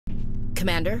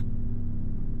Commander?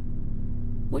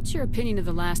 What's your opinion of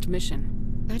the last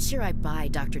mission? Not sure I buy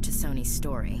Dr. Tassoni's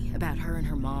story about her and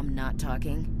her mom not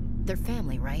talking. They're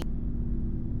family, right?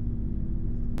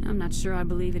 I'm not sure I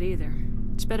believe it either.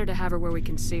 It's better to have her where we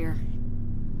can see her.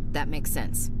 That makes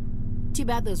sense. Too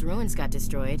bad those ruins got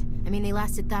destroyed. I mean, they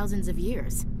lasted thousands of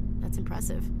years. That's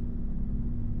impressive.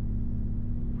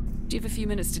 Do you have a few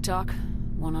minutes to talk?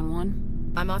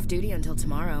 One-on-one? I'm off duty until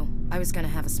tomorrow. I was gonna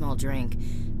have a small drink.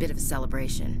 Bit of a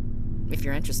celebration. If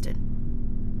you're interested.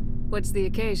 What's the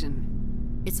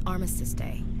occasion? It's Armistice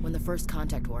Day, when the First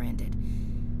Contact War ended.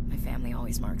 My family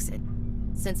always marks it.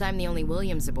 Since I'm the only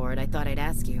Williams aboard, I thought I'd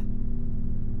ask you.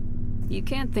 You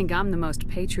can't think I'm the most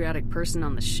patriotic person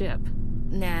on the ship.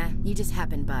 Nah, you just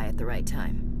happened by at the right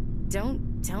time.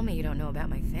 Don't tell me you don't know about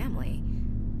my family.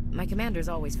 My commanders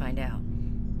always find out.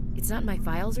 It's not in my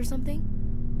files or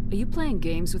something? Are you playing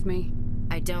games with me?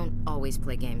 I don't always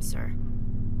play games, sir.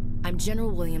 I'm General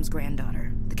Williams'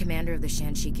 granddaughter, the commander of the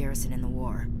Shanxi garrison in the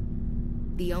war.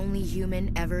 The only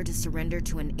human ever to surrender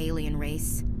to an alien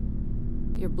race.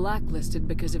 You're blacklisted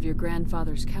because of your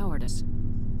grandfather's cowardice.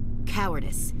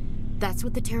 Cowardice. That's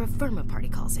what the Terra Firma Party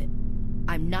calls it.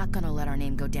 I'm not gonna let our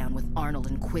name go down with Arnold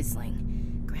and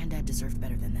Quisling. Granddad deserved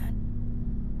better than that.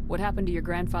 What happened to your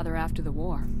grandfather after the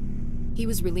war? He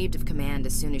was relieved of command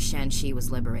as soon as Shanxi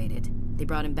was liberated. They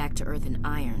brought him back to Earth in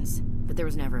irons, but there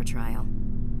was never a trial.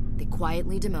 They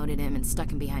quietly demoted him and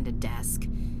stuck him behind a desk.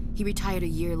 He retired a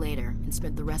year later and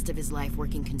spent the rest of his life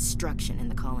working construction in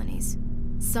the colonies.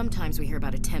 Sometimes we hear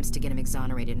about attempts to get him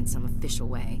exonerated in some official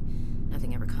way.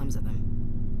 Nothing ever comes of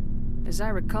them. As I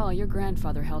recall, your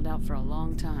grandfather held out for a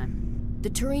long time. The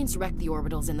Turians wrecked the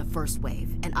orbitals in the first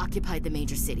wave and occupied the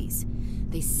major cities.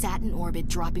 They sat in orbit,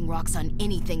 dropping rocks on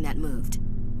anything that moved.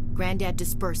 Granddad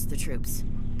dispersed the troops,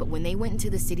 but when they went into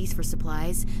the cities for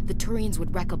supplies, the Turians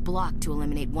would wreck a block to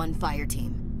eliminate one fire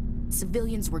team.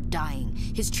 Civilians were dying,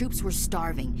 his troops were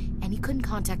starving, and he couldn't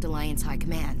contact Alliance High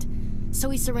Command.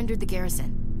 So he surrendered the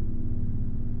garrison.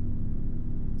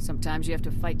 Sometimes you have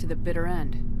to fight to the bitter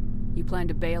end. You plan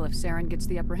to bail if Saren gets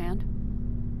the upper hand?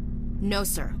 No,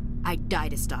 sir. I'd die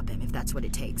to stop him if that's what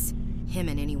it takes. Him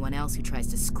and anyone else who tries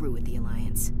to screw with the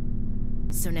Alliance.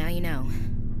 So now you know.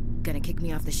 Gonna kick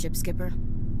me off the ship, Skipper?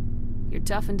 You're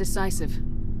tough and decisive.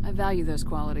 I value those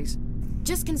qualities.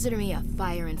 Just consider me a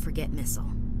fire-and-forget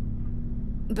missile.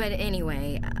 But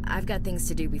anyway, I've got things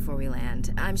to do before we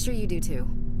land. I'm sure you do too.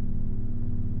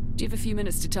 Do you have a few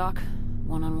minutes to talk?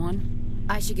 One-on-one?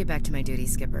 I should get back to my duty,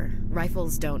 Skipper.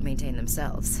 Rifles don't maintain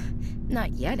themselves.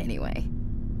 Not yet, anyway.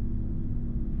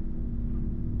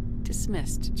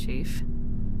 Dismissed, Chief.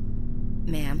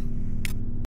 Ma'am.